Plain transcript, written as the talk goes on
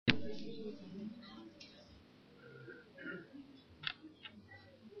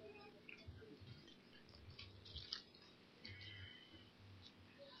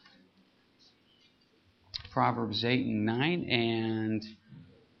Proverbs 8 and 9, and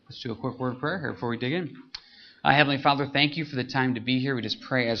let's do a quick word of prayer here before we dig in. Heavenly Father, thank you for the time to be here. We just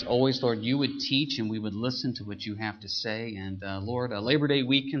pray, as always, Lord, you would teach and we would listen to what you have to say. And Lord, Labor Day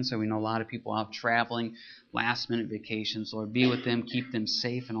weekend, so we know a lot of people out traveling, last-minute vacations. Lord, be with them, keep them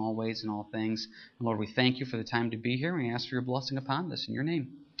safe in all ways and all things. And Lord, we thank you for the time to be here, and we ask for your blessing upon this in your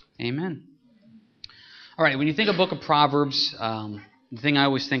name. Amen. All right, when you think of book of Proverbs, the thing I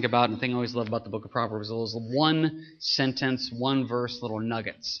always think about and the thing I always love about the book of Proverbs is those one sentence, one verse, little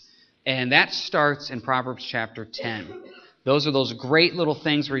nuggets. And that starts in Proverbs chapter 10. Those are those great little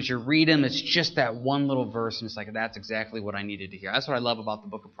things where as you read them, it's just that one little verse, and it's like, that's exactly what I needed to hear. That's what I love about the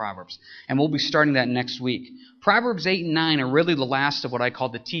book of Proverbs. And we'll be starting that next week. Proverbs 8 and 9 are really the last of what I call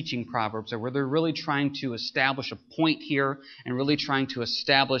the teaching Proverbs, where they're really trying to establish a point here and really trying to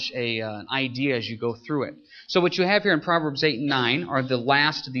establish an idea as you go through it. So what you have here in Proverbs 8 and 9 are the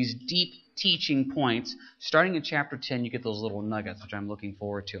last of these deep teaching points. Starting in chapter 10, you get those little nuggets, which I'm looking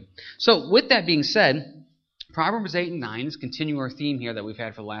forward to. So with that being said, Proverbs 8 and 9 is continuing our theme here that we've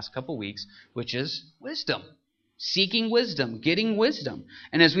had for the last couple weeks, which is wisdom. Seeking wisdom, getting wisdom.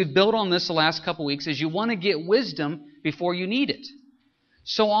 And as we've built on this the last couple weeks, is you want to get wisdom before you need it.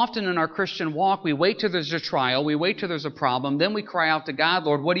 So often in our Christian walk, we wait till there's a trial, we wait till there's a problem, then we cry out to God,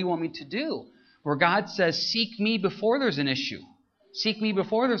 Lord, what do you want me to do? Where God says, seek me before there's an issue. Seek me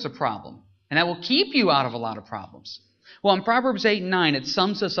before there's a problem. And that will keep you out of a lot of problems. Well, in Proverbs 8 and 9, it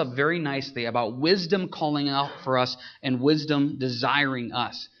sums us up very nicely about wisdom calling out for us and wisdom desiring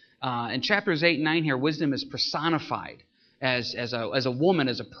us. In chapters 8 and 9 here, wisdom is personified as a woman,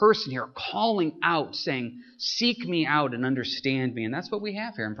 as a person here, calling out, saying, seek me out and understand me. And that's what we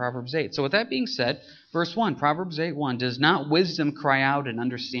have here in Proverbs 8. So with that being said, verse 1, Proverbs 8:1, does not wisdom cry out and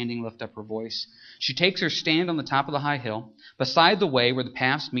understanding lift up her voice? She takes her stand on the top of the high hill, beside the way where the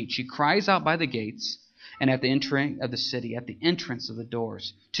paths meet. She cries out by the gates and at the entering of the city, at the entrance of the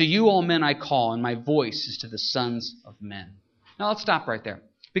doors. To you, all men, I call, and my voice is to the sons of men. Now let's stop right there.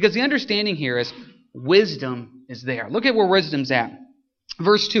 Because the understanding here is wisdom is there. Look at where wisdom's at.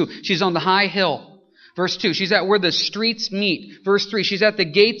 Verse 2, she's on the high hill. Verse 2, she's at where the streets meet. Verse 3, she's at the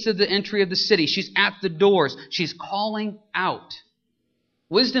gates of the entry of the city. She's at the doors. She's calling out.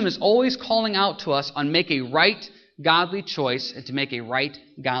 Wisdom is always calling out to us on make a right, godly choice and to make a right,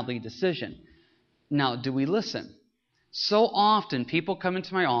 godly decision. Now, do we listen? So often people come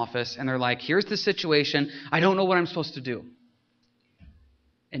into my office and they're like, here's the situation. I don't know what I'm supposed to do.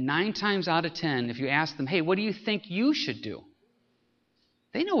 And 9 times out of 10, if you ask them, hey, what do you think you should do?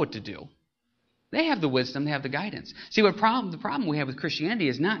 They know what to do. They have the wisdom. They have the guidance. See, the problem we have with Christianity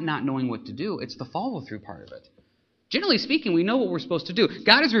is not knowing what to do. It's the follow-through part of it. Generally speaking, we know what we're supposed to do.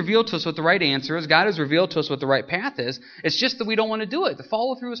 God has revealed to us what the right answer is. God has revealed to us what the right path is. It's just that we don't want to do it. The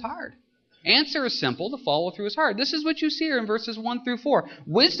follow-through is hard. Answer is simple. The follow-through is hard. This is what you see here in verses 1 through 4.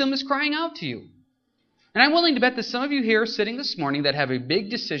 Wisdom is crying out to you. And I'm willing to bet that some of you here sitting this morning that have a big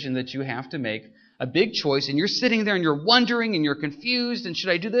decision that you have to make, a big choice, and you're sitting there and you're wondering and you're confused, and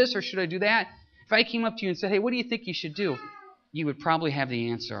should I do this or should I do that? If I came up to you and said, hey, what do you think you should do? You would probably have the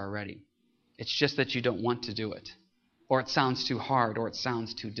answer already. It's just that you don't want to do it. Or it sounds too hard, or it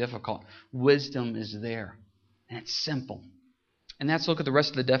sounds too difficult. Wisdom is there, and it's simple. And let's look at the rest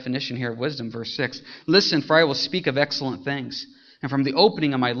of the definition here of wisdom, verse 6. Listen, for I will speak of excellent things, and from the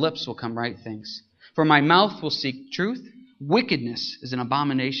opening of my lips will come right things. For my mouth will seek truth. Wickedness is an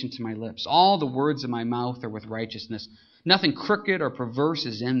abomination to my lips. All the words of my mouth are with righteousness. Nothing crooked or perverse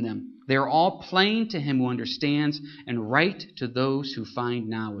is in them. They are all plain to him who understands, and right to those who find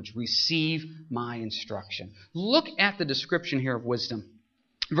knowledge. Receive my instruction. Look at the description here of wisdom.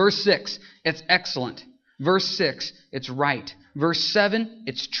 Verse 6, it's excellent. Verse 6, it's right. Verse 7,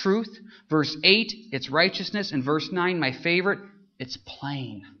 it's truth. Verse 8, it's righteousness. And verse 9, my favorite, it's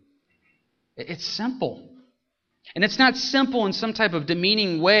plain. It's simple. And it's not simple in some type of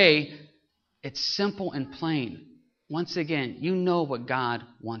demeaning way. It's simple and plain. Once again, you know what God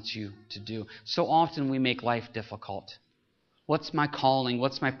wants you to do. So often we make life difficult. What's my calling?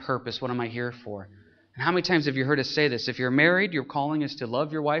 What's my purpose? What am I here for? And how many times have you heard us say this? If you're married, your calling is to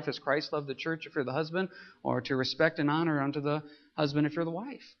love your wife as Christ loved the church if you're the husband, or to respect and honor unto the husband if you're the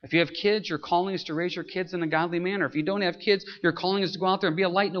wife. If you have kids, your calling is to raise your kids in a godly manner. If you don't have kids, your calling is to go out there and be a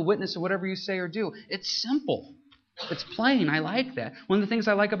light and a witness of whatever you say or do. It's simple. It's plain. I like that. One of the things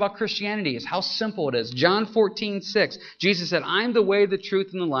I like about Christianity is how simple it is. John 14:6, Jesus said, I'm the way, the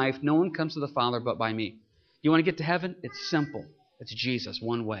truth, and the life. No one comes to the Father but by me. You want to get to heaven? It's simple. It's Jesus,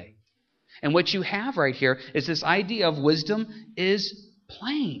 one way. And what you have right here is this idea of wisdom is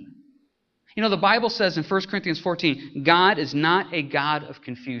plain. You know, the Bible says in 1 Corinthians 14, God is not a God of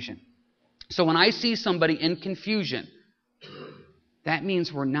confusion. So when I see somebody in confusion, that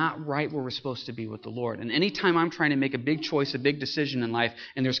means we're not right where we're supposed to be with the Lord. And anytime I'm trying to make a big choice, a big decision in life,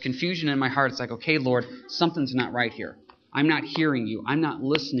 and there's confusion in my heart, it's like, okay, Lord, something's not right here. I'm not hearing you. I'm not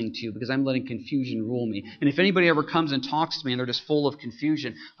listening to you because I'm letting confusion rule me. And if anybody ever comes and talks to me and they're just full of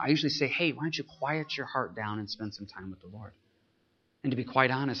confusion, I usually say, hey, why don't you quiet your heart down and spend some time with the Lord? And to be quite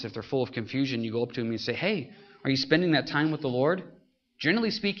honest, if they're full of confusion, you go up to them and say, hey, are you spending that time with the Lord?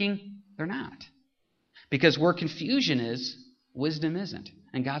 Generally speaking, they're not. Because where confusion is, wisdom isn't.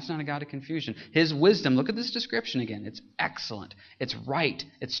 And God's not a God of confusion. His wisdom, look at this description again. It's excellent. It's right.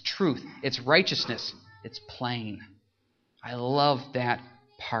 It's truth. It's righteousness. It's plain. I love that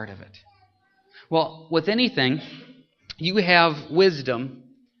part of it. Well, with anything, you have wisdom,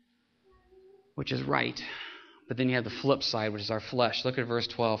 which is right. But then you have the flip side, which is our flesh. Look at verse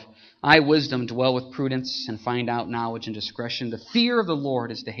 12. I, wisdom, dwell with prudence and find out knowledge and discretion. The fear of the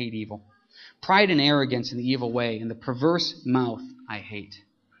Lord is to hate evil. Pride and arrogance in the evil way, and the perverse mouth I hate.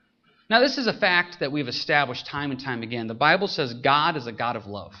 Now, this is a fact that we've established time and time again. The Bible says God is a God of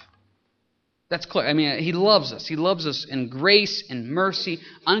love. That's clear. I mean, He loves us. He loves us in grace and mercy,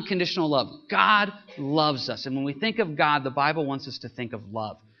 unconditional love. God loves us. And when we think of God, the Bible wants us to think of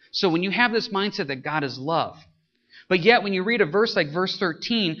love. So when you have this mindset that God is love, but yet when you read a verse like verse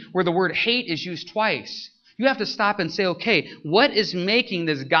 13, where the word hate is used twice, you have to stop and say, okay, what is making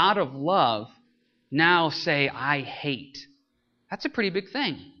this God of love now say, I hate? That's a pretty big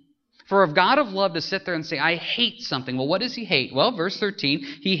thing. For a God of love to sit there and say, I hate something. Well, what does He hate? Well, verse 13,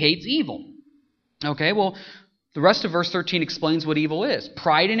 He hates evil. Okay, well, the rest of verse 13 explains what evil is.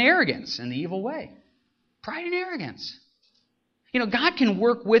 Pride and arrogance in the evil way. Pride and arrogance. You know, God can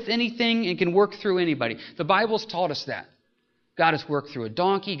work with anything and can work through anybody. The Bible's taught us that. God has worked through a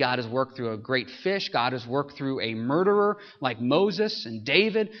donkey. God has worked through a great fish. God has worked through a murderer like Moses and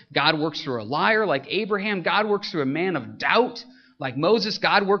David. God works through a liar like Abraham. God works through a man of doubt like Moses.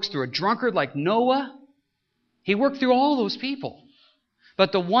 God works through a drunkard like Noah. He worked through all those people.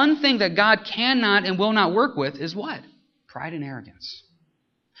 But the one thing that God cannot and will not work with is what? Pride and arrogance.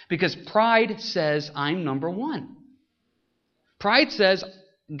 Because pride says, I'm number one. Pride says,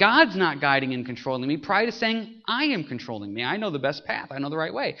 God's not guiding and controlling me. Pride is saying, I am controlling me. I know the best path. I know the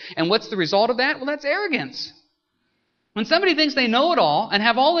right way. And what's the result of that? Well, that's arrogance. When somebody thinks they know it all and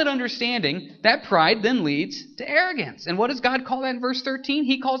have all that understanding, that pride then leads to arrogance. And what does God call that in verse 13?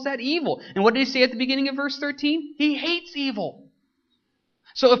 He calls that evil. And what did He say at the beginning of verse 13? He hates evil.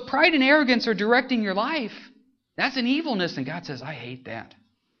 So if pride and arrogance are directing your life, that's an evilness. And God says, I hate that.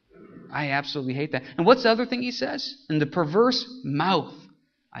 I absolutely hate that. And what's the other thing He says? And the perverse mouth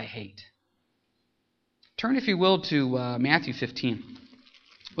I hate. Turn, if you will, to Matthew 15.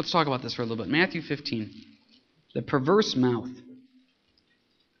 Let's talk about this for a little bit. Matthew 15. The perverse mouth.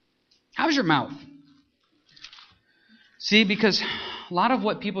 How's your mouth? See, because a lot of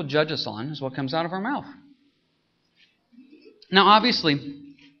what people judge us on is what comes out of our mouth. Now,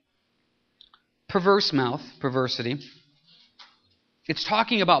 obviously, perverse mouth, perversity, it's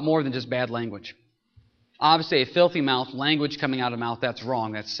talking about more than just bad language. Obviously, a filthy mouth, language coming out of the mouth, that's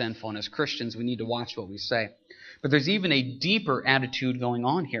wrong, that's sinful. And as Christians, we need to watch what we say. But there's even a deeper attitude going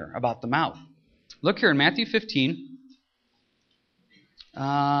on here about the mouth. Look here in Matthew 15.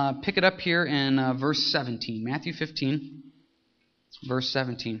 Pick it up here in verse 17. Matthew 15, verse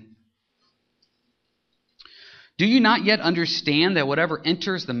 17. Do you not yet understand that whatever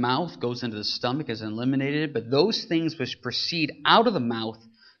enters the mouth goes into the stomach is eliminated, but those things which proceed out of the mouth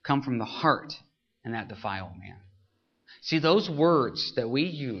come from the heart, and that defile man? See, those words that we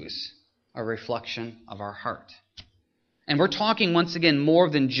use are a reflection of our heart. And we're talking, once again, more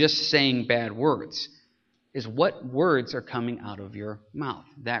than just saying bad words. Is what words are coming out of your mouth.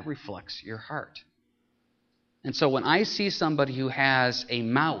 That reflects your heart. And so when I see somebody who has a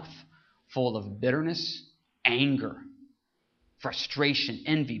mouth full of bitterness, anger, frustration,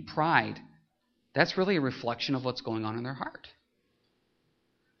 envy, pride, that's really a reflection of what's going on in their heart.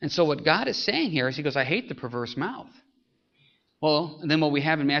 And so what God is saying here is He goes, I hate the perverse mouth. Well, and then what we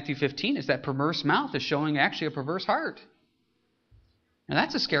have in Matthew 15 is that perverse mouth is showing actually a perverse heart. Now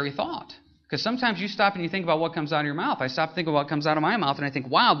that's a scary thought. Because sometimes you stop and you think about what comes out of your mouth. I stop thinking about what comes out of my mouth and I think,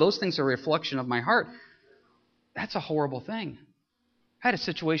 wow, those things are a reflection of my heart. That's a horrible thing. I had a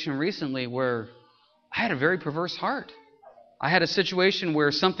situation recently where I had a very perverse heart. I had a situation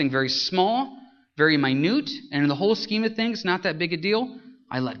where something very small, very minute, and in the whole scheme of things, not that big a deal,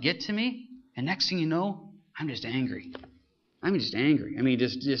 I let get to me, and next thing you know, I'm just angry. I'm just angry. I mean,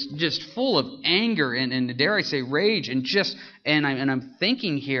 just full of anger and dare I say rage, and I'm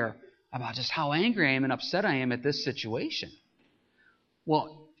thinking here about just how angry I am and upset I am at this situation.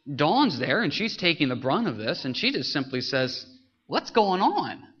 Well, Dawn's there, and she's taking the brunt of this, and she just simply says, what's going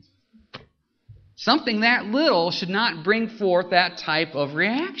on? Something that little should not bring forth that type of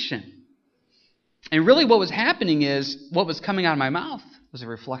reaction. And really what was happening is, what was coming out of my mouth was a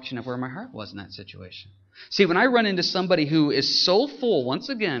reflection of where my heart was in that situation. See, when I run into somebody who is so full, once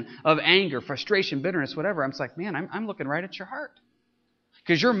again, of anger, frustration, bitterness, whatever, I'm just like, man, I'm looking right at your heart.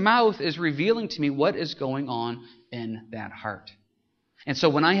 Because your mouth is revealing to me what is going on in that heart. And so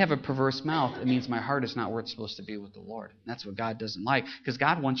when I have a perverse mouth, it means my heart is not where it's supposed to be with the Lord. That's what God doesn't like. Because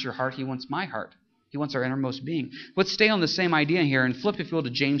God wants your heart. He wants my heart. He wants our innermost being. Let's stay on the same idea here and flip, if you will,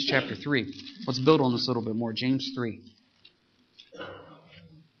 to James chapter 3. Let's build on this a little bit more. James 3.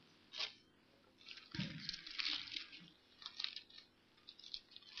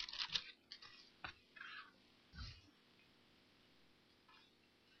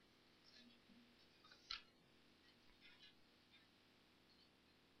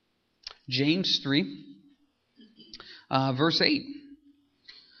 James 3, verse 8.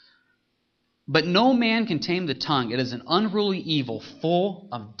 But no man can tame the tongue. It is an unruly evil, full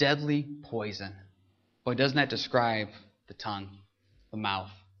of deadly poison. Boy, doesn't that describe the tongue, the mouth?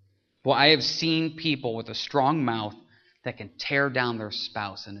 Well, I have seen people with a strong mouth that can tear down their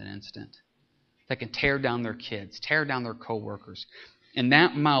spouse in an instant, that can tear down their kids, tear down their coworkers. And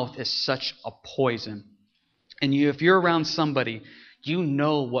that mouth is such a poison. And if you're around somebody, you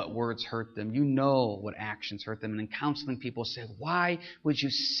know what words hurt them. You know what actions hurt them. And in counseling, people say, why would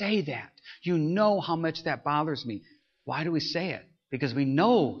you say that? You know how much that bothers me. Why do we say it? Because we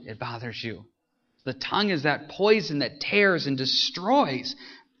know it bothers you. The tongue is that poison that tears and destroys.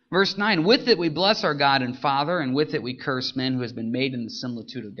 Verse 9, with it we bless our God and Father, and with it we curse men who has been made in the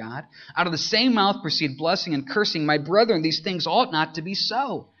similitude of God. Out of the same mouth proceed blessing and cursing. My brethren, these things ought not to be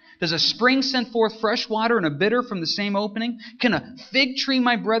so. Does a spring send forth fresh water and a bitter from the same opening? Can a fig tree,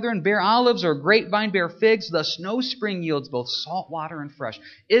 my brethren, bear olives, or a grapevine bear figs? Thus no spring yields both salt water and fresh.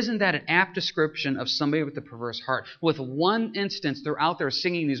 Isn't that an apt description of somebody with a perverse heart? With one instance, they're out there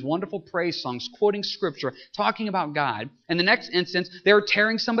singing these wonderful praise songs, quoting Scripture, talking about God. And the next instance, they're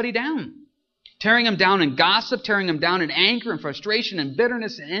tearing somebody down. Tearing them down in gossip, tearing them down in anger and frustration and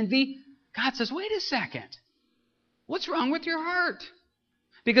bitterness and envy. God says, wait a second. What's wrong with your heart?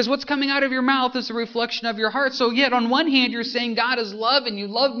 Because what's coming out of your mouth is a reflection of your heart. So yet on one hand you're saying God is love and you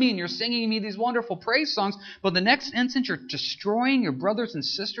love me and you're singing me these wonderful praise songs. But the next instant you're destroying your brothers and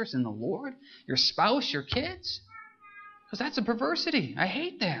sisters in the Lord, your spouse, your kids. Because that's a perversity. I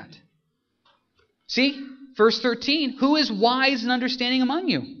hate that. See, verse 13, who is wise and understanding among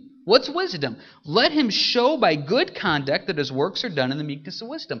you? What's wisdom? Let him show by good conduct that his works are done in the meekness of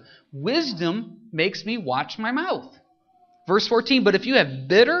wisdom. Wisdom makes me watch my mouth. Verse 14, but if you have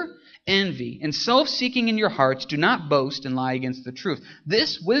bitter envy and self-seeking in your hearts, do not boast and lie against the truth.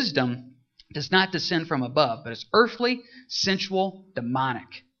 This wisdom does not descend from above, but is earthly, sensual, demonic.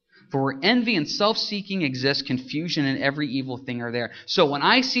 For where envy and self-seeking exist, confusion and every evil thing are there. So when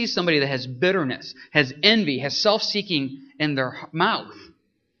I see somebody that has bitterness, has envy, has self-seeking in their mouth,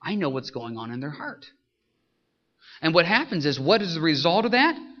 I know what's going on in their heart. And what happens is, what is the result of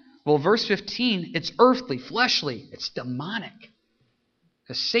that? Well, verse 15, it's earthly, fleshly, it's demonic.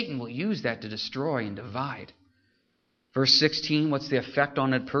 Because Satan will use that to destroy and divide. Verse 16, what's the effect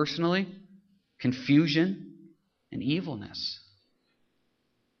on it personally? Confusion and evilness.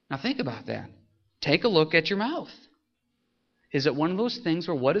 Now think about that. Take a look at your mouth. Is it one of those things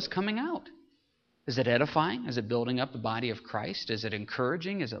where what is coming out? Is it edifying? Is it building up the body of Christ? Is it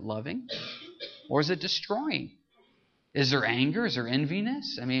encouraging? Is it loving? Or is it destroying? Is there anger? Is there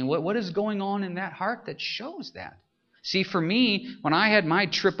enviness? I mean, what is going on in that heart that shows that? See, for me, when I had my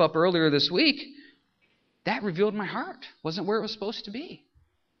trip up earlier this week, that revealed my heart. Wasn't where it was supposed to be.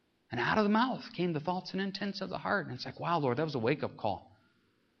 And out of the mouth came the thoughts and intents of the heart. And it's like, wow, Lord, that was a wake-up call.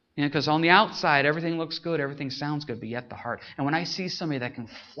 You know, because on the outside, everything looks good, everything sounds good, but yet the heart. And when I see somebody that can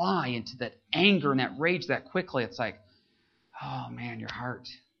fly into that anger and that rage that quickly, it's like, oh man, your heart.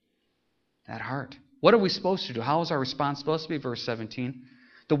 That heart. What are we supposed to do? How is our response supposed to be? Verse 17.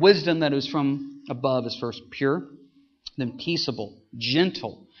 The wisdom that is from above is first pure, then peaceable,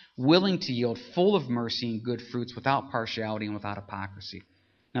 gentle, willing to yield, full of mercy and good fruits, without partiality and without hypocrisy.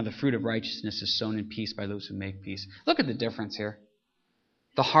 Now the fruit of righteousness is sown in peace by those who make peace. Look at the difference here.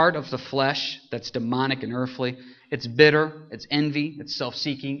 The heart of the flesh that's demonic and earthly, it's bitter, it's envy, it's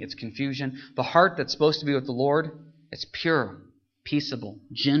self-seeking, it's confusion. The heart that's supposed to be with the Lord, it's pure, peaceable,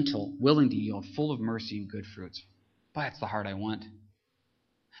 gentle, willing to yield, full of mercy and good fruits. Boy, that's the heart I want.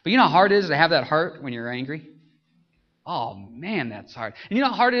 But you know how hard it is to have that heart when you're angry? Oh man, that's hard. And you know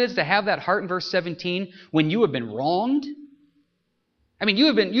how hard it is to have that heart in verse 17 when you have been wronged? I mean, you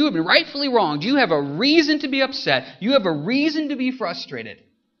have been rightfully wronged. You have a reason to be upset. You have a reason to be frustrated.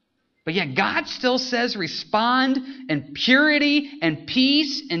 But yet God still says respond in purity and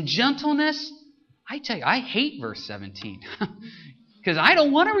peace and gentleness. I tell you, I hate verse 17. Because I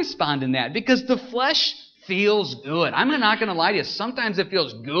don't want to respond in that. Because the flesh feels good. I'm not going to lie to you. Sometimes it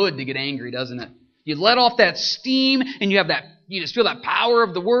feels good to get angry, doesn't it? You let off that steam and you just feel that power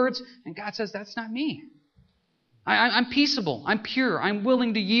of the words. And God says, that's not me. I'm peaceable. I'm pure. I'm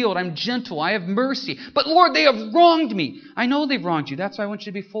willing to yield. I'm gentle. I have mercy. But Lord, they have wronged me. I know they've wronged you. That's why I want you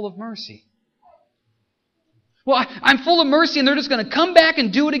to be full of mercy. Well, I'm full of mercy and they're just going to come back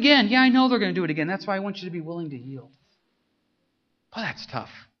and do it again. Yeah, I know they're going to do it again. That's why I want you to be willing to yield. Well, that's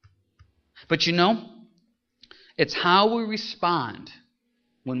tough. But you know, it's how we respond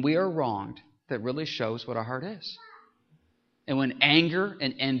when we are wronged that really shows what our heart is. And when anger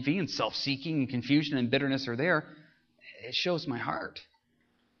and envy and self-seeking and confusion and bitterness are there, it shows my heart.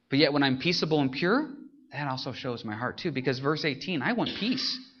 But yet when I'm peaceable and pure, that also shows my heart too. Because verse 18, I want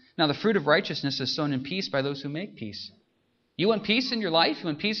peace. Now the fruit of righteousness is sown in peace by those who make peace. You want peace in your life? You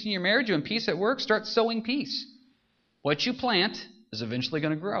want peace in your marriage? You want peace at work? Start sowing peace. What you plant is eventually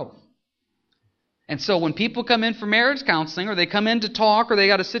going to grow. And so when people come in for marriage counseling, or they come in to talk, or they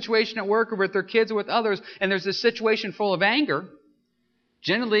got a situation at work or with their kids or with others, and there's a situation full of anger,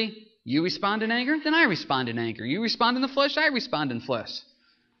 generally, you respond in anger, then I respond in anger. You respond in the flesh, I respond in flesh.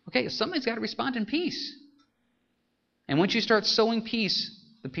 Okay, somebody's got to respond in peace. And once you start sowing peace,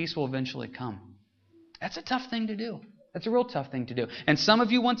 the peace will eventually come. That's a tough thing to do. That's a real tough thing to do. And some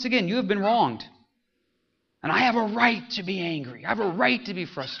of you, once again, you have been wronged. And I have a right to be angry. I have a right to be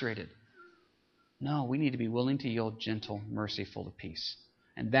frustrated. No, we need to be willing to yield gentle, merciful to peace.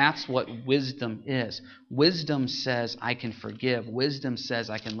 And that's what wisdom is. Wisdom says, I can forgive. Wisdom says,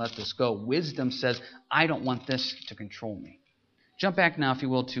 I can let this go. Wisdom says, I don't want this to control me. Jump back now, if you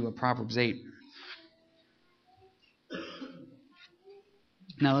will, to Proverbs 8.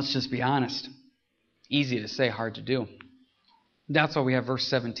 Now, let's just be honest. Easy to say, hard to do. That's why we have verse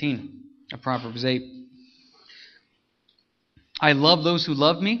 17 of Proverbs 8. I love those who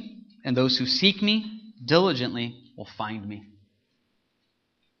love me, and those who seek me diligently will find me.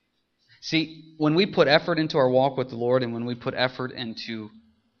 See, when we put effort into our walk with the Lord and when we put effort into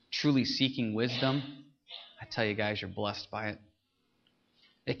truly seeking wisdom, I tell you guys, you're blessed by it.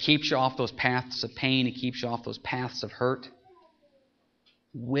 It keeps you off those paths of pain. It keeps you off those paths of hurt.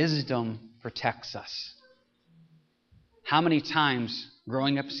 Wisdom protects us. How many times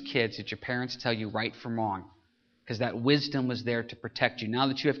growing up as kids did your parents tell you right from wrong? Because that wisdom was there to protect you. Now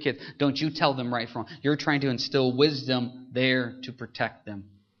that you have kids, don't you tell them right from wrong. You're trying to instill wisdom there to protect them.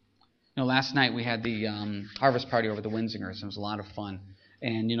 You know, last night we had the harvest party over the Winzingers. It was a lot of fun.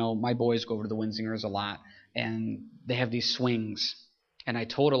 And, you know, my boys go over to the Winzingers a lot. And they have these swings. And I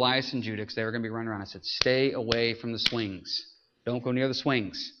told Elias and Judah, because they were going to be running around, I said, stay away from the swings. Don't go near the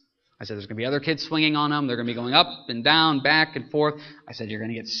swings. I said, there's going to be other kids swinging on them. They're going to be going up and down, back and forth. I said, you're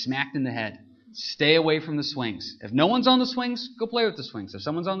going to get smacked in the head. Stay away from the swings. If no one's on the swings, go play with the swings. If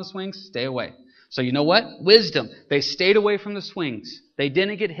someone's on the swings, stay away. So you know what? Wisdom. They stayed away from the swings. They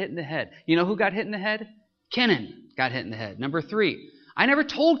didn't get hit in the head. You know who got hit in the head? Kenan got hit in the head. Number 3. I never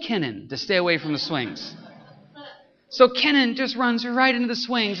told Kenan to stay away from the swings. So Kenan just runs right into the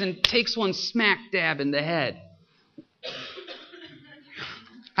swings and takes one smack dab in the head.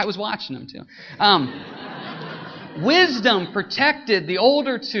 I was watching him too. Wisdom protected the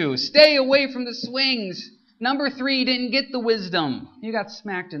older 2. Stay away from the swings. Number 3 didn't get the wisdom. You got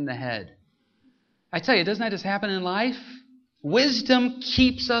smacked in the head. I tell you, doesn't that just happen in life? Wisdom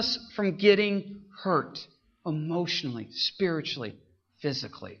keeps us from getting hurt emotionally, spiritually,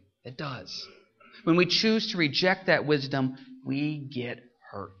 physically. It does. When we choose to reject that wisdom, we get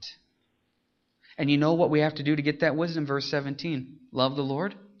hurt. And you know what we have to do to get that wisdom? Verse 17. Love the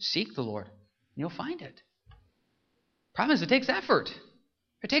Lord, seek the Lord, and you'll find it. Problem is, it takes effort.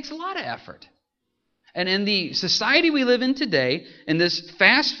 It takes a lot of effort. And in the society we live in today, in this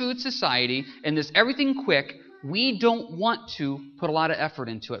fast food society, in this everything quick, we don't want to put a lot of effort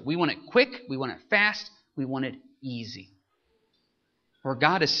into it. We want it quick, we want it fast, we want it easy. Where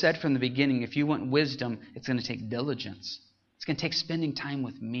God has said from the beginning, if you want wisdom, it's going to take diligence. It's going to take spending time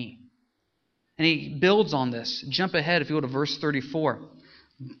with me. And he builds on this. Jump ahead, if you will, to verse 34.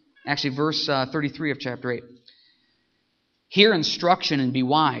 Actually, verse 33 of chapter 8. Hear instruction and be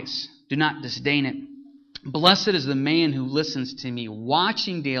wise. Do not disdain it. Blessed is the man who listens to me,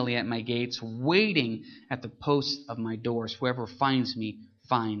 watching daily at my gates, waiting at the posts of my doors. Whoever finds me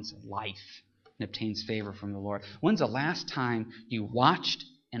finds life and obtains favor from the Lord. When's the last time you watched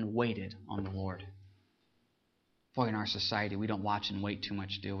and waited on the Lord? Boy, in our society, we don't watch and wait too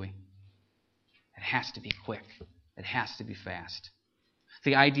much, do we? It has to be quick. It has to be fast.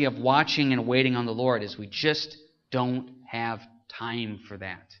 The idea of watching and waiting on the Lord is we just don't have time for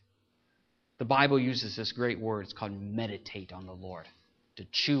that. The Bible uses this great word. It's called meditate on the Lord, to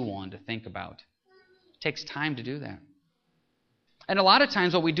chew on, to think about. It takes time to do that. And a lot of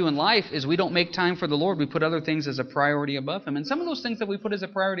times what we do in life is we don't make time for the Lord. We put other things as a priority above Him. And some of those things that we put as a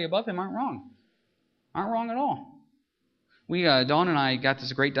priority above Him aren't wrong. Aren't wrong at all. Dawn and I got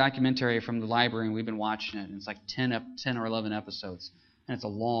this great documentary from the library, and we've been watching it. And it's like 10 or 11 episodes. And it's a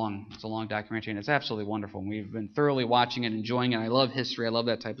long documentary, and it's absolutely wonderful. And we've been thoroughly watching it, enjoying it. I love history. I love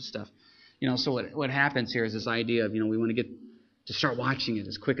that type of stuff. So what happens here is this idea of, we want to get to start watching it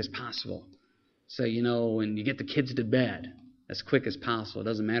as quick as possible. So, when you get the kids to bed as quick as possible. It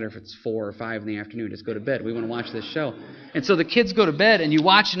doesn't matter if it's 4 or 5 in the afternoon. Just go to bed. We want to watch this show. And so the kids go to bed, and you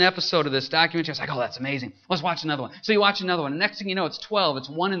watch an episode of this documentary. It's like, oh, that's amazing. Let's watch another one. So you watch another one. And next thing you know, it's 12. It's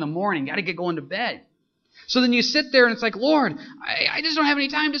 1 in the morning. Got to get going to bed. So then you sit there, and it's like, Lord, I just don't have any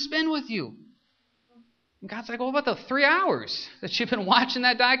time to spend with you. And God's like, well, what about the 3 hours that you've been watching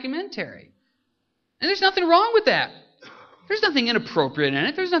that documentary? And there's nothing wrong with that. There's nothing inappropriate in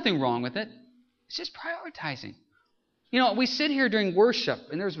it. There's nothing wrong with it. It's just prioritizing. We sit here during worship,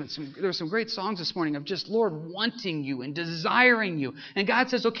 and there were some great songs this morning of just, Lord, wanting you and desiring you. And God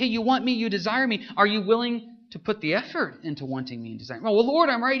says, okay, you want me, you desire me. Are you willing to put the effort into wanting me and desiring me? Well, Lord,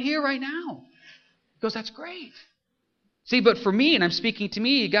 I'm right here, right now. He goes, that's great. See, but for me, and I'm speaking to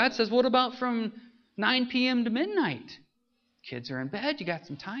me, God says, what about from 9 p.m. to midnight? Kids are in bed, you got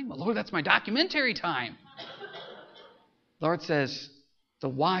some time. Well, Lord, that's my documentary time. Lord says, the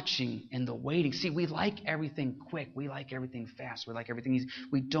watching and the waiting. See, we like everything quick. We like everything fast. We like everything easy.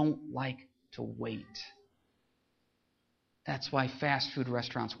 We don't like to wait. That's why fast food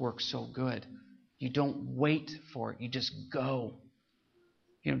restaurants work so good. You don't wait for it. You just go.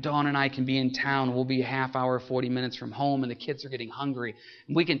 Dawn and I can be in town. We'll be a half hour, 40 minutes from home, and the kids are getting hungry.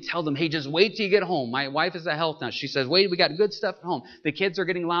 And we can tell them, hey, just wait till you get home. My wife is a health nurse. She says, wait, we got good stuff at home. The kids are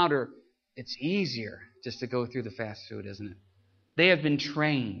getting louder. It's easier just to go through the fast food, isn't it? They have been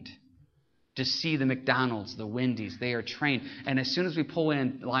trained to see the McDonald's, the Wendy's. They are trained. And as soon as we pull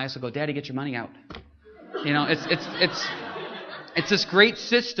in, Elias will go, Daddy, get your money out. It's this great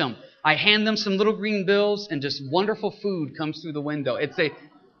system. I hand them some little green bills, and just wonderful food comes through the window.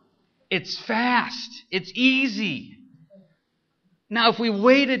 It's fast. It's easy. Now, if we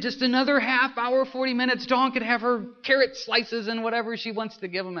waited just another half hour, 40 minutes, Dawn could have her carrot slices and whatever she wants to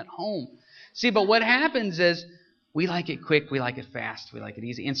give them at home. See, but what happens is we like it quick, we like it fast, we like it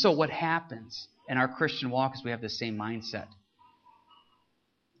easy. And so what happens in our Christian walk is we have the same mindset.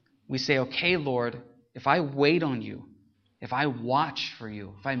 We say, okay, Lord, if I wait on you, if I watch for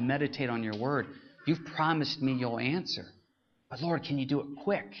you, if I meditate on your word, you've promised me you'll answer. But Lord, can you do it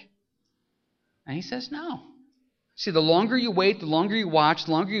quick? And he says, no. See, the longer you wait, the longer you watch,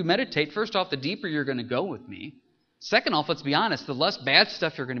 the longer you meditate, first off, the deeper you're going to go with me. Second off, let's be honest, the less bad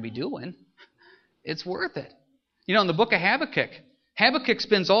stuff you're going to be doing. It's worth it. In the book of Habakkuk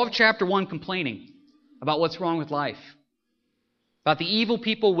spends all of chapter 1 complaining about what's wrong with life. About the evil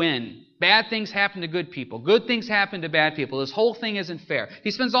people win. Bad things happen to good people. Good things happen to bad people. This whole thing isn't fair.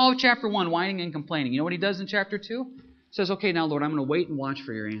 He spends all of chapter 1 whining and complaining. You know what he does in chapter 2? He says, okay, now, Lord, I'm going to wait and watch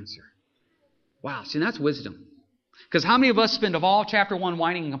for your answer. Wow, see, that's wisdom. Because how many of us spend of all chapter 1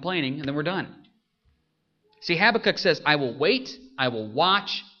 whining and complaining, and then we're done? See, Habakkuk says, I will wait, I will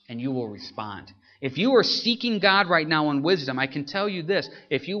watch, and you will respond. If you are seeking God right now in wisdom, I can tell you this.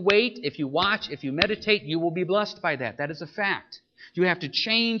 If you wait, if you watch, if you meditate, you will be blessed by that. That is a fact. You have to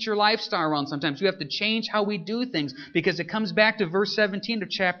change your lifestyle around sometimes. You have to change how we do things because it comes back to verse 17 of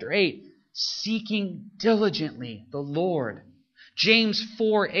chapter 8. Seeking diligently the Lord. James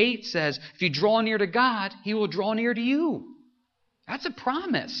 4:8 says, if you draw near to God, He will draw near to you. That's a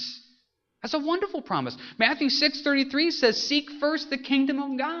promise. That's a wonderful promise. Matthew 6:33 says, seek first the kingdom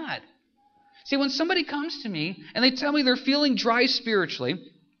of God. See, when somebody comes to me and they tell me they're feeling dry spiritually,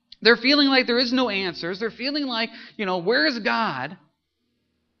 they're feeling like there is no answers, they're feeling like, where is God?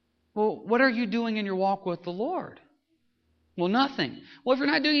 Well, what are you doing in your walk with the Lord? Well, nothing. Well, if you're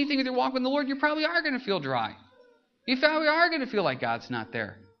not doing anything with your walk with the Lord, you probably are going to feel dry. You probably are going to feel like God's not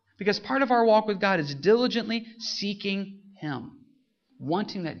there. Because part of our walk with God is diligently seeking Him.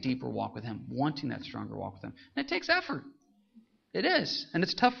 Wanting that deeper walk with Him. Wanting that stronger walk with Him. And it takes effort. It is. And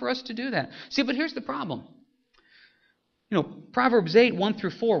it's tough for us to do that. See, but here's the problem. Proverbs 8,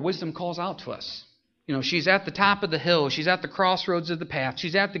 1-4, wisdom calls out to us. She's at the top of the hill. She's at the crossroads of the path.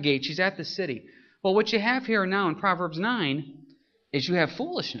 She's at the gate. She's at the city. Well, what you have here now in Proverbs 9 is you have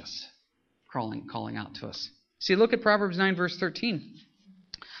foolishness calling out to us. See, look at Proverbs 9, verse 13.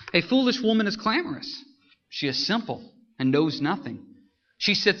 A foolish woman is clamorous. She is simple and knows nothing.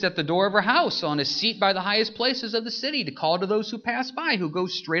 She sits at the door of her house on a seat by the highest places of the city to call to those who pass by, who go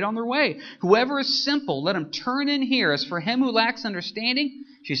straight on their way. Whoever is simple, let him turn in here. As for him who lacks understanding,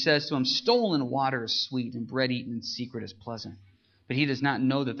 she says to him, stolen water is sweet, and bread eaten in secret is pleasant. But he does not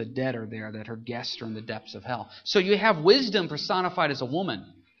know that the dead are there, that her guests are in the depths of hell. So you have wisdom personified as a woman,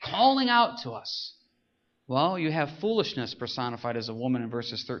 calling out to us. Well, you have foolishness personified as a woman in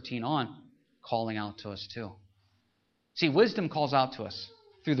verses 13 on, calling out to us too. See, wisdom calls out to us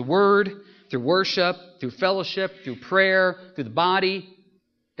through the Word, through worship, through fellowship, through prayer, through the body.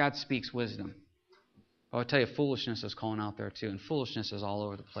 God speaks wisdom. But I'll tell you, foolishness is calling out there too, and foolishness is all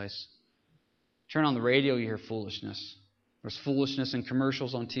over the place. Turn on the radio, you hear foolishness. There's foolishness in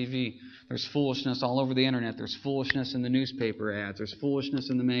commercials on TV. There's foolishness all over the internet. There's foolishness in the newspaper ads. There's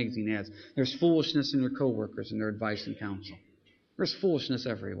foolishness in the magazine ads. There's foolishness in your coworkers and their advice and counsel. There's foolishness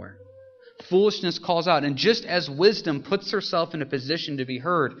everywhere. Foolishness calls out. And just as wisdom puts herself in a position to be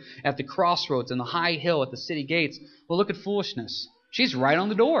heard at the crossroads and the high hill at the city gates, well, look at foolishness. She's right on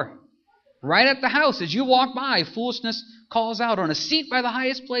the door. Right at the house. As you walk by, foolishness calls out on a seat by the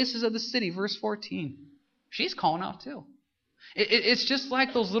highest places of the city. Verse 14. She's calling out too. It's just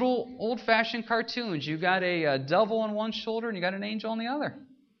like those little old-fashioned cartoons. You got a devil on one shoulder and you got an angel on the other.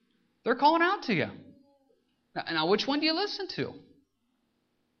 They're calling out to you. Now which one do you listen to?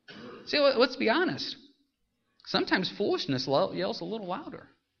 See, let's be honest. Sometimes foolishness yells a little louder.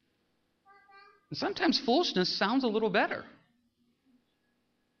 And sometimes foolishness sounds a little better.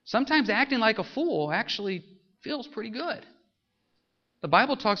 Sometimes acting like a fool actually feels pretty good. The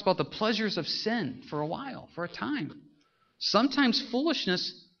Bible talks about the pleasures of sin for a while, for a time. Sometimes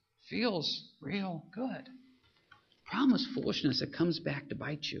foolishness feels real good. The problem with foolishness, it comes back to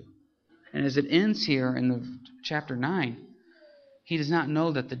bite you. And as it ends here in the chapter 9, he does not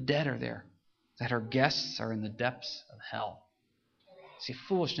know that the dead are there, that her guests are in the depths of hell. See,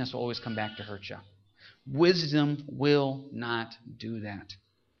 foolishness will always come back to hurt you. Wisdom will not do that.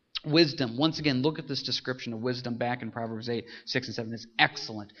 Wisdom, once again, look at this description of wisdom back in Proverbs 8, 6, and 7. It's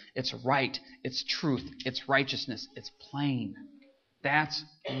excellent. It's right. It's truth. It's righteousness. It's plain. That's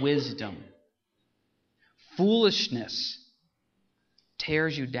wisdom. Foolishness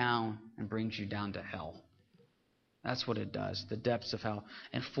tears you down and brings you down to hell. That's what it does, the depths of hell.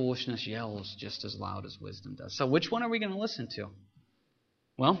 And foolishness yells just as loud as wisdom does. So which one are we going to listen to?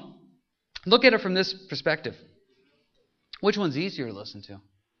 Well, look at it from this perspective. Which one's easier to listen to?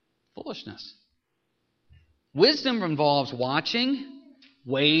 Foolishness. Wisdom involves watching,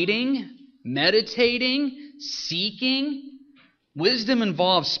 waiting, meditating, seeking. Wisdom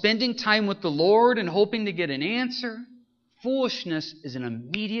involves spending time with the Lord and hoping to get an answer. Foolishness is an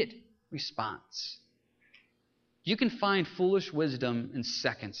immediate response. You can find foolish wisdom in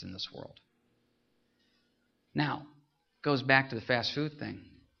seconds in this world. Now, it goes back to the fast food thing.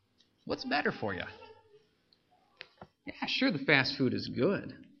 What's better for you? Yeah, sure, the fast food is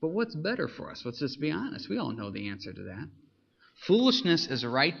good. But what's better for us? Let's just be honest. We all know the answer to that. Foolishness is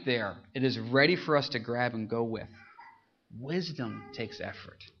right there. It is ready for us to grab and go with. Wisdom takes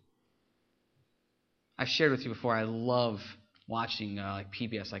effort. I've shared with you before, I love watching like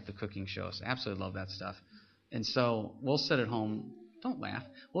PBS, like the cooking shows. I absolutely love that stuff. And so we'll sit at home. Don't laugh.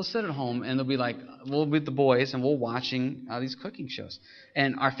 We'll sit at home and they'll be like, we'll be with the boys and we're watching these cooking shows.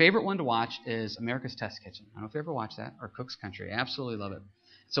 And our favorite one to watch is America's Test Kitchen. I don't know if you ever watch that, or Cook's Country. I absolutely love it.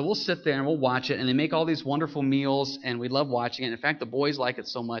 So we'll sit there and we'll watch it, and they make all these wonderful meals, and we love watching it. In fact, the boys like it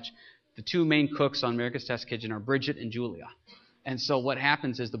so much. The two main cooks on America's Test Kitchen are Bridget and Julia. And so what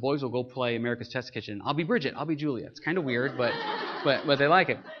happens is the boys will go play America's Test Kitchen. I'll be Bridget. I'll be Julia. It's kind of weird, but they like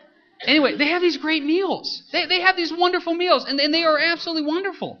it. Anyway, they have these great meals. They have these wonderful meals, and they are absolutely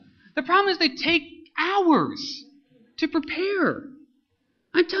wonderful. The problem is they take hours to prepare.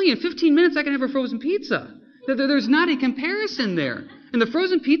 I'm telling you, in 15 minutes I can have a frozen pizza. There's not a comparison there. And the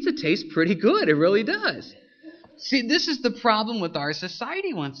frozen pizza tastes pretty good. It really does. See, this is the problem with our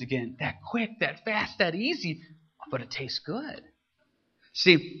society once again. That quick, that fast, that easy, but it tastes good.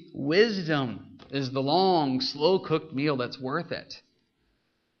 See, wisdom is the long, slow-cooked meal that's worth it.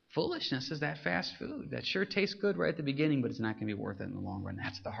 Foolishness is that fast food that sure tastes good right at the beginning, but it's not going to be worth it in the long run.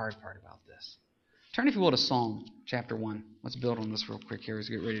 That's the hard part about this. Turn, if you will, to Psalm chapter 1. Let's build on this real quick here as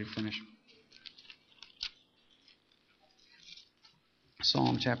we get ready to finish.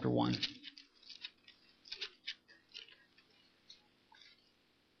 Psalm chapter 1.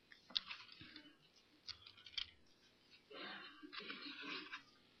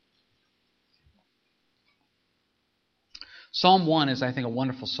 Psalm 1 is, I think, a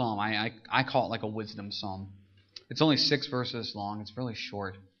wonderful psalm. I call it like a wisdom psalm. It's only 6 verses long. It's really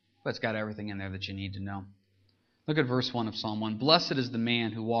short, but it's got everything in there that you need to know. Look at verse 1 of Psalm 1. Blessed is the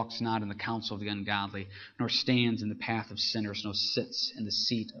man who walks not in the counsel of the ungodly, nor stands in the path of sinners, nor sits in the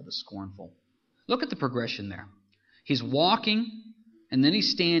seat of the scornful. Look at the progression there. He's walking, and then he's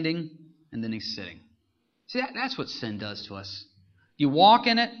standing, and then he's sitting. See, that's what sin does to us. You walk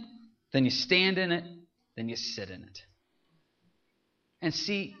in it, then you stand in it, then you sit in it. And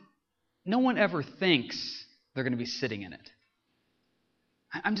see, no one ever thinks they're going to be sitting in it.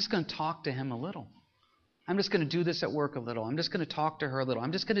 I'm just going to talk to him a little. I'm just going to do this at work a little. I'm just going to talk to her a little.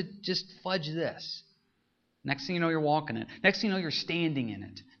 I'm just going to just fudge this. Next thing you know, you're walking it. Next thing you know, you're standing in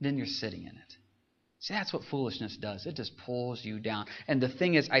it. Then you're sitting in it. See, that's what foolishness does. It just pulls you down. And the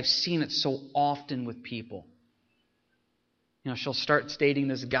thing is, I've seen it so often with people. She'll start dating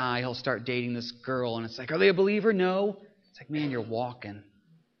this guy. He'll start dating this girl. And it's like, are they a believer? No. It's like, man, you're walking.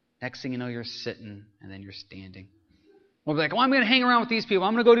 Next thing you know, you're sitting. And then you're standing. We'll be like, I'm going to hang around with these people.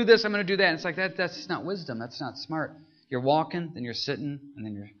 I'm going to go do this. I'm going to do that. And it's like, that's not wisdom. That's not smart. You're walking, then you're sitting, and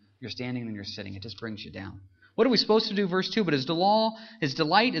then you're standing, and then you're sitting. It just brings you down. What are we supposed to do? Verse 2, but his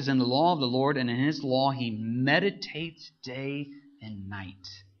delight is in the law of the Lord, and in his law he meditates day and night.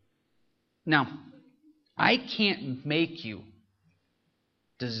 Now, I can't make you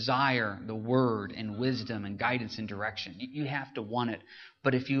desire the word and wisdom and guidance and direction. You have to want it.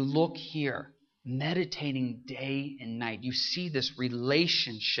 But if you look here, meditating day and night, you see this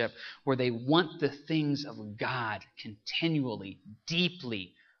relationship where they want the things of God continually,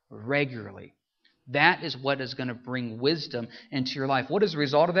 deeply, regularly. That is what is going to bring wisdom into your life. What is the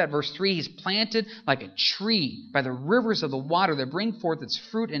result of that? Verse 3, he's planted like a tree by the rivers of the water that bring forth its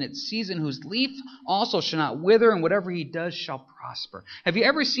fruit in its season, whose leaf also shall not wither, and whatever he does shall prosper. Have you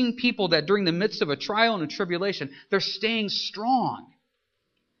ever seen people that during the midst of a trial and a tribulation, they're staying strong?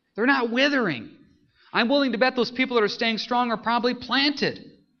 They're not withering. I'm willing to bet those people that are staying strong are probably planted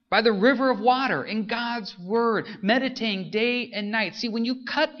by the river of water in God's Word, meditating day and night. See, when you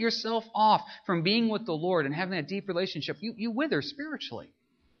cut yourself off from being with the Lord and having that deep relationship, you wither spiritually.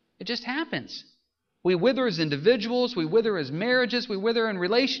 It just happens. We wither as individuals. We wither as marriages. We wither in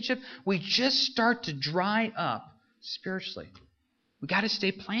relationships. We just start to dry up spiritually. We've got to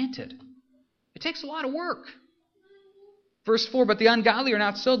stay planted. It takes a lot of work. Verse 4, but the ungodly are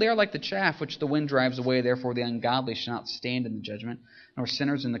not so. They are like the chaff which the wind drives away. Therefore the ungodly shall not stand in the judgment, nor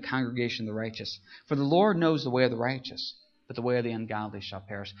sinners in the congregation of the righteous. For the Lord knows the way of the righteous, but the way of the ungodly shall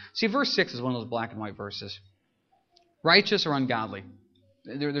perish. See, verse 6 is one of those black and white verses. Righteous or ungodly.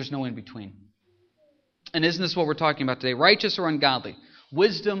 There's no in between. And isn't this what we're talking about today? Righteous or ungodly?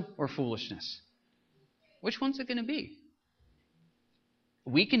 Wisdom or foolishness? Which one's it going to be?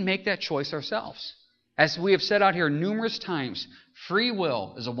 We can make that choice ourselves. As we have said out here numerous times, free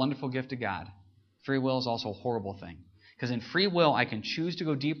will is a wonderful gift of God. Free will is also a horrible thing. Because in free will, I can choose to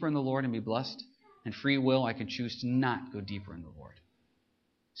go deeper in the Lord and be blessed. In free will, I can choose to not go deeper in the Lord.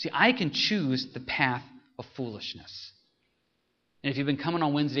 See, I can choose the path of foolishness. And if you've been coming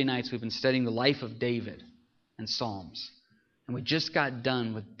on Wednesday nights, we've been studying the life of David and Psalms. And we just got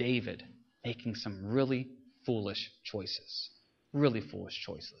done with David making some really foolish choices. Really foolish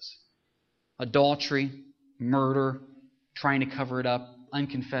choices. Adultery, murder, trying to cover it up,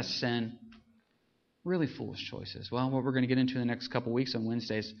 unconfessed sin. Really foolish choices. Well, what we're going to get into in the next couple weeks on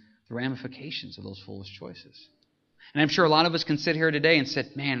Wednesdays, the ramifications of those foolish choices. And I'm sure a lot of us can sit here today and say,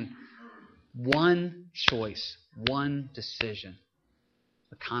 man, one choice, one decision,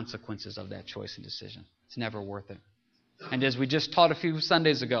 the consequences of that choice and decision. It's never worth it. And as we just taught a few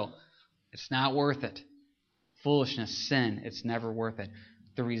Sundays ago, it's not worth it. Foolishness, sin, it's never worth it.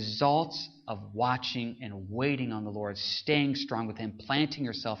 The results of watching and waiting on the Lord, staying strong with Him, planting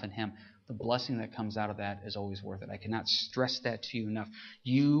yourself in Him, the blessing that comes out of that is always worth it. I cannot stress that to you enough.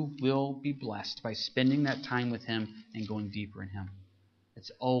 You will be blessed by spending that time with Him and going deeper in Him.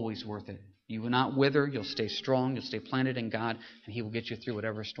 It's always worth it. You will not wither. You'll stay strong. You'll stay planted in God, and He will get you through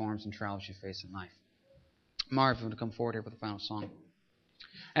whatever storms and trials you face in life. Marv, if you want to come forward here for the final song.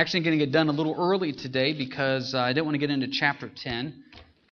 Actually, I'm going to get done a little early today because I didn't want to get into chapter 10.